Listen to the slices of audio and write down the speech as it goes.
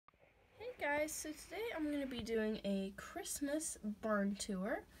guys, so today I'm going to be doing a Christmas barn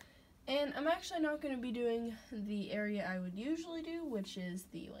tour, and I'm actually not going to be doing the area I would usually do, which is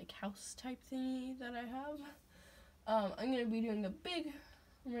the house type thingy that I have. I'm going to be doing a big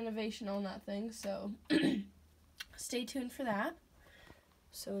renovation on that thing, so stay tuned for that.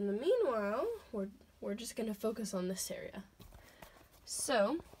 So in the meanwhile, we're just going to focus on this area.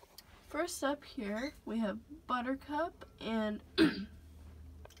 So first up here we have Buttercup and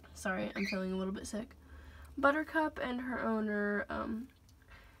sorry, I'm feeling a little bit sick. Buttercup and her owner,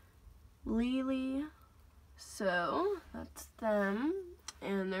 Lily. So that's them,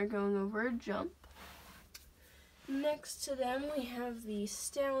 and they're going over a jump. Next to them, we have the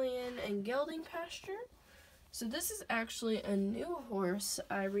Stallion and Gelding pasture. So this is actually a new horse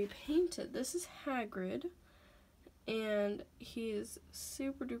I repainted. This is Hagrid, and he is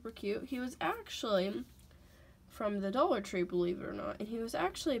super duper cute. He was actually from the Dollar Tree, believe it or not, and he was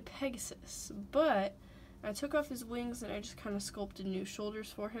actually a Pegasus, but I took off his wings and I just kind of sculpted new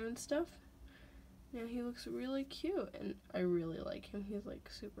shoulders for him and stuff. Now he looks really cute, and I really like him. He's like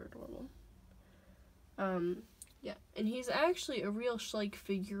super adorable. Yeah, and he's actually a real Schleich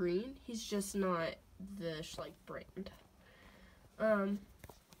figurine. He's just not the Schleich brand.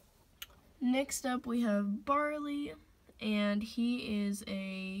 Next up we have Barley, and he is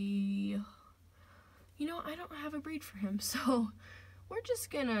a... I don't have a breed for him, so we're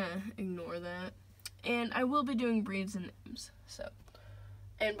just gonna ignore that. And I will be doing breeds and names, so.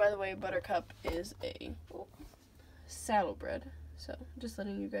 And by the way, Buttercup is a saddlebred, so just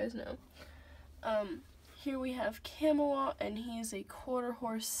letting you guys know. Here we have Camelot, and he is a quarter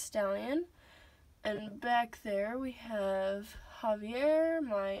horse stallion. And back there we have Javier,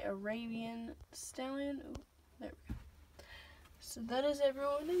 my Arabian stallion. Ooh, there we go. So that is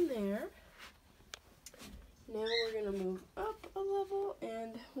everyone in there. Now we're going to move up a level,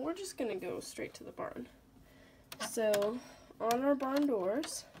 and we're just going to go straight to the barn. So, on our barn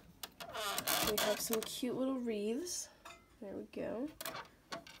doors, we have some cute little wreaths. There we go.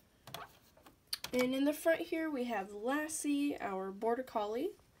 And in the front here, we have Lassie, our border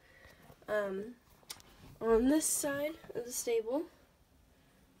collie. On this side of the stable,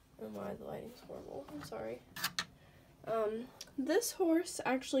 oh my, the lighting's horrible, I'm sorry. This horse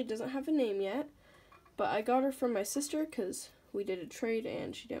actually doesn't have a name yet, but I got her from my sister because we did a trade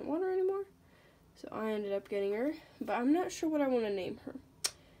and she didn't want her anymore. So I ended up getting her, but I'm not sure what I want to name her.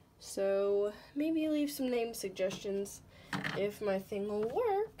 So maybe leave some name suggestions if my thing will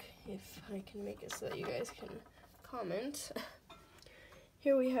work, if I can make it so that you guys can comment.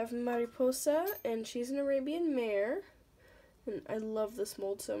 Here we have Mariposa, and she's an Arabian mare. And I love this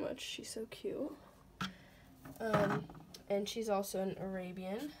mold so much, she's so cute. And she's also an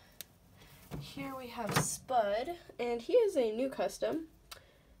Arabian. Here we have Spud, and he is a new custom.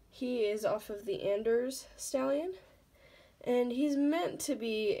 He is off of the Anders stallion, and he's meant to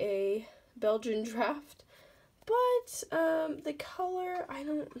be a Belgian draft, but the color, I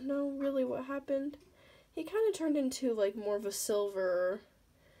don't know really what happened. He kind of turned into like more of a silver,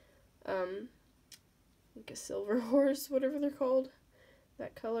 like a silver horse, whatever they're called,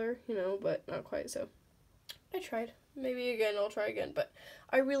 that color, but not quite. So I tried. Maybe again, I'll try again, but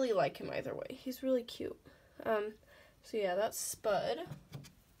I really like him either way. He's really cute. So yeah, that's Spud.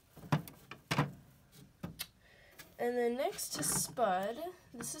 And then next to Spud,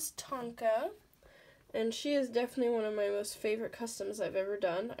 this is Tonka, and she is definitely one of my most favorite customs I've ever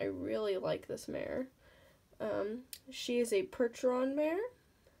done. I really like this mare. She is a Percheron mare,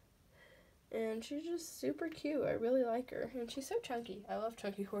 and she's just super cute. I really like her, and she's so chunky. I love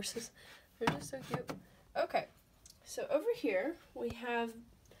chunky horses. They're just so cute. Okay. So over here, I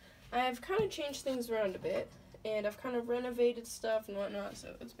have kind of changed things around a bit, and I've kind of renovated stuff and whatnot,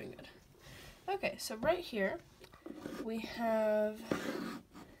 so it's been good. Okay, so right here, we have,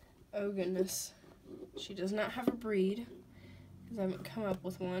 oh goodness, she does not have a breed, because I haven't come up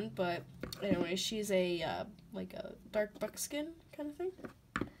with one, but anyway, she's a, like a dark buckskin kind of thing.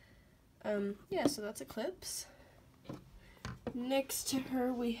 Yeah, so that's Eclipse. Next to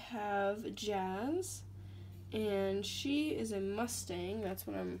her, we have Jazz. And she is a Mustang. That's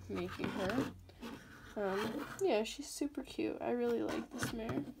what I'm making her. Yeah, she's super cute. I really like this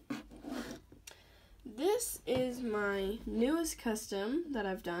mare. This is my newest custom that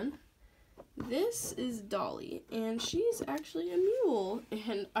I've done. This is Dolly, and she's actually a mule,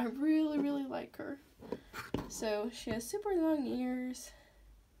 and I really, really like her. So she has super long ears.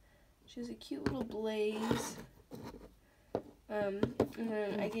 She has a cute little blaze. And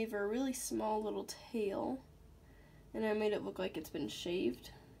then I gave her a really small little tail. And I made it look like it's been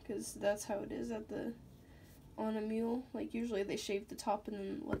shaved, because that's how it is at the on a mule. Like usually they shave the top and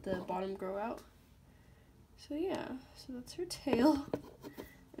then let the bottom grow out. So yeah, so that's her tail.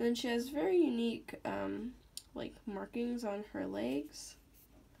 And then she has very unique like markings on her legs.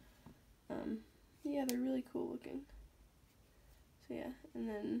 Yeah, they're really cool looking. So yeah, and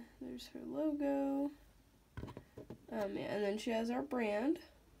then there's her logo. Yeah, and then she has our brand.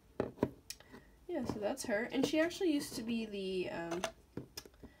 Yeah, so that's her. And she actually used to be the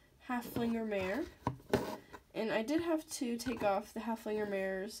Haflinger mare. And I did have to take off the Haflinger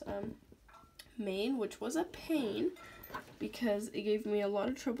mare's mane, which was a pain because it gave me a lot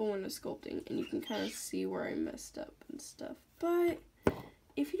of trouble when I was sculpting. And you can kind of see where I messed up and stuff. But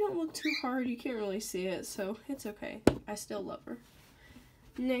if you don't look too hard, you can't really see it, so it's okay. I still love her.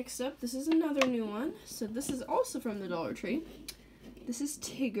 Next up, this is another new one. So this is also from the Dollar Tree. This is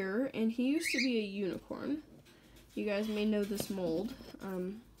Tigger, and he used to be a unicorn. You guys may know this mold.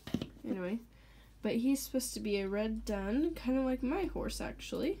 Anyway, but he's supposed to be a red dun, kind of like my horse,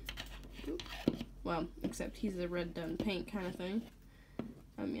 actually. Oop. Well, except he's a red dun paint kind of thing.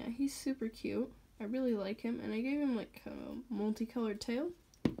 Yeah, he's super cute. I really like him, and I gave him like a multicolored tail.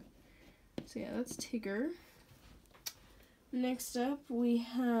 So yeah, that's Tigger. Next up, we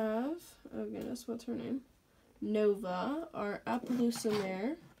have, oh goodness, what's her name? Nova, our Appaloosa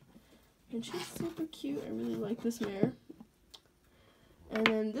mare. And she's super cute. I really like this mare. And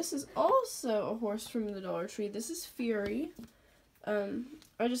then this is also a horse from the Dollar Tree. This is Fury.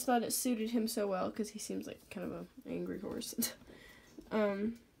 I just thought it suited him so well because he seems like kind of an angry horse.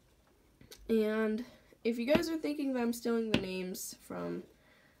 And if you guys are thinking that I'm stealing the names from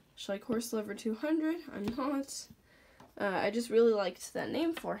Schleich Horse Lover 200, I'm not. I just really liked that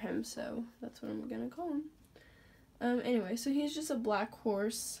name for him, so that's what I'm gonna call him. Anyway, so he's just a black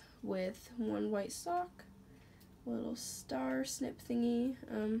horse with one white sock, a little star snip thingy.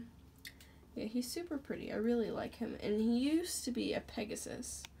 Yeah, he's super pretty. I really like him, and he used to be a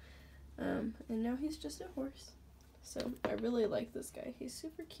Pegasus, and now he's just a horse. So I really like this guy. He's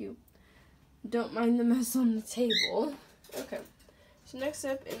super cute. Don't mind the mess on the table. Okay, so next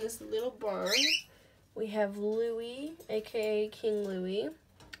up in this little barn, we have Louie, aka King Louie.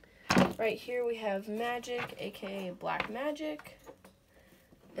 Right here we have Magic, aka Black Magic.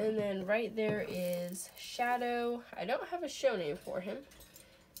 And then right there is Shadow. I don't have a show name for him.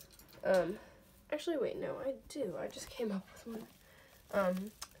 Actually, wait, no, I do. I just came up with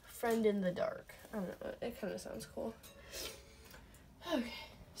one. Friend in the Dark. I don't know, it kind of sounds cool. Okay,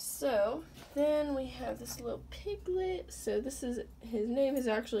 so then we have this little piglet. So this is, his name is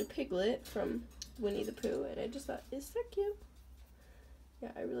actually Piglet from Winnie the Pooh, and I just thought, it's so cute.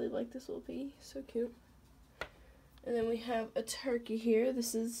 Yeah, I really like this little piggy. So cute. And then we have a turkey here.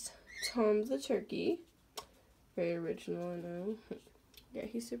 This is Tom the turkey. Very original, I know. Yeah,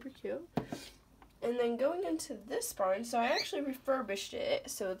 he's super cute. And then going into this barn, so I actually refurbished it,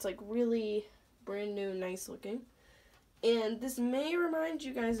 so it's like really brand new, nice looking. And this may remind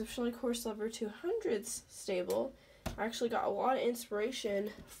you guys of Schleich Horse Lover 200's stable. I actually got a lot of inspiration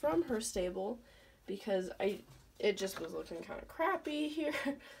from her stable because it just was looking kind of crappy here.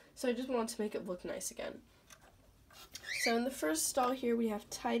 So I just wanted to make it look nice again. So in the first stall here we have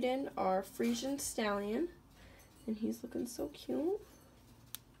Titan, our Frisian stallion. And he's looking so cute.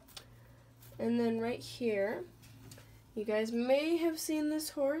 And then right here, you guys may have seen this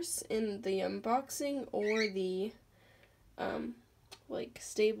horse in the unboxing or the like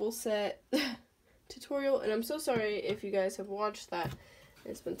stable set tutorial. And I'm so sorry if you guys have watched that.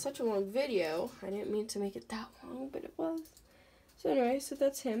 It's been such a long video. I didn't mean to make it that long, but it was. So anyway, so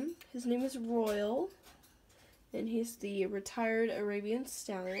that's him. His name is Royal, and he's the retired Arabian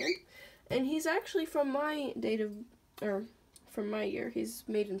stallion. And he's actually from my from my year. He's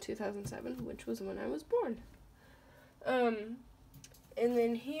made in 2007, which was when I was born. And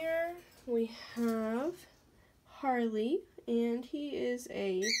then here we have Harley, and he is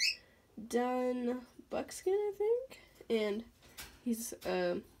a dun buckskin, I think, and he's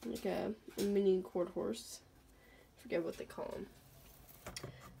like a mini quarter horse. I forget what they call him.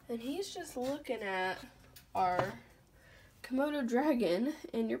 And he's just looking at our Komodo dragon,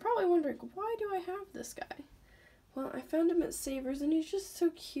 and you're probably wondering, why do I have this guy? Well, I found him at Savers, and he's just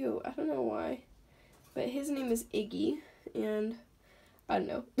so cute. I don't know why, but his name is Iggy, and I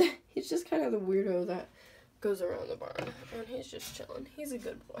don't know. He's just kind of the weirdo that goes around the barn, and he's just chilling. He's a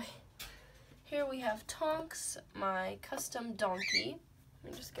good boy. Here we have Tonks, my custom donkey.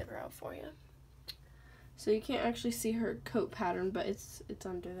 Let me just get her out for you. So you can't actually see her coat pattern, but it's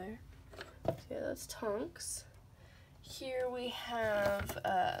under there. So yeah, that's Tonks. Here we have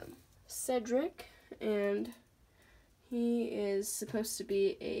Cedric, and he is supposed to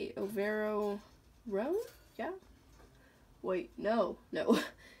be a Overo roan. yeah? Wait, no.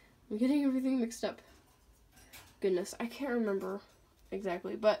 I'm getting everything mixed up. Goodness, I can't remember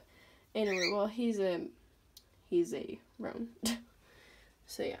exactly, but anyway, well, he's a roan.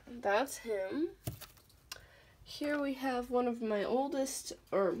 So yeah, that's him. Here we have one of my oldest,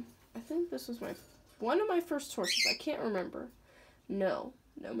 or I think this was one of my first horses. I can't remember. No,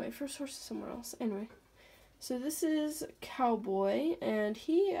 my first horse is somewhere else. Anyway, so this is Cowboy, and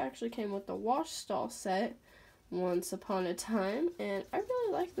he actually came with the wash stall set once upon a time, and I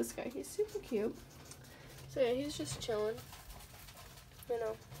really like this guy. He's super cute. So yeah, he's just chilling, you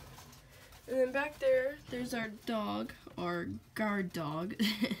know. And then back there, there's our dog, our guard dog.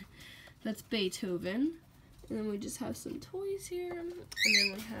 That's Beethoven. And then we just have some toys here. And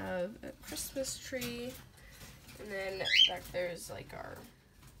then we have a Christmas tree. And then back there's like our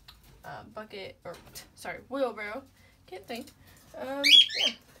wheelbarrow. Can't think. Yeah.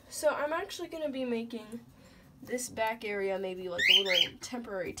 So I'm actually going to be making this back area maybe like a little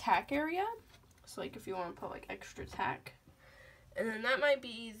temporary tack area. So like if you want to put like extra tack. And then that might be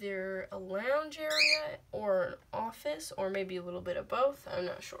either a lounge area or an office or maybe a little bit of both. I'm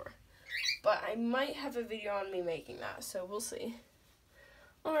not sure. But I might have a video on me making that, so we'll see.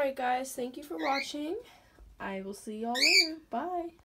 Alright guys, thank you for watching. I will see y'all later. Bye.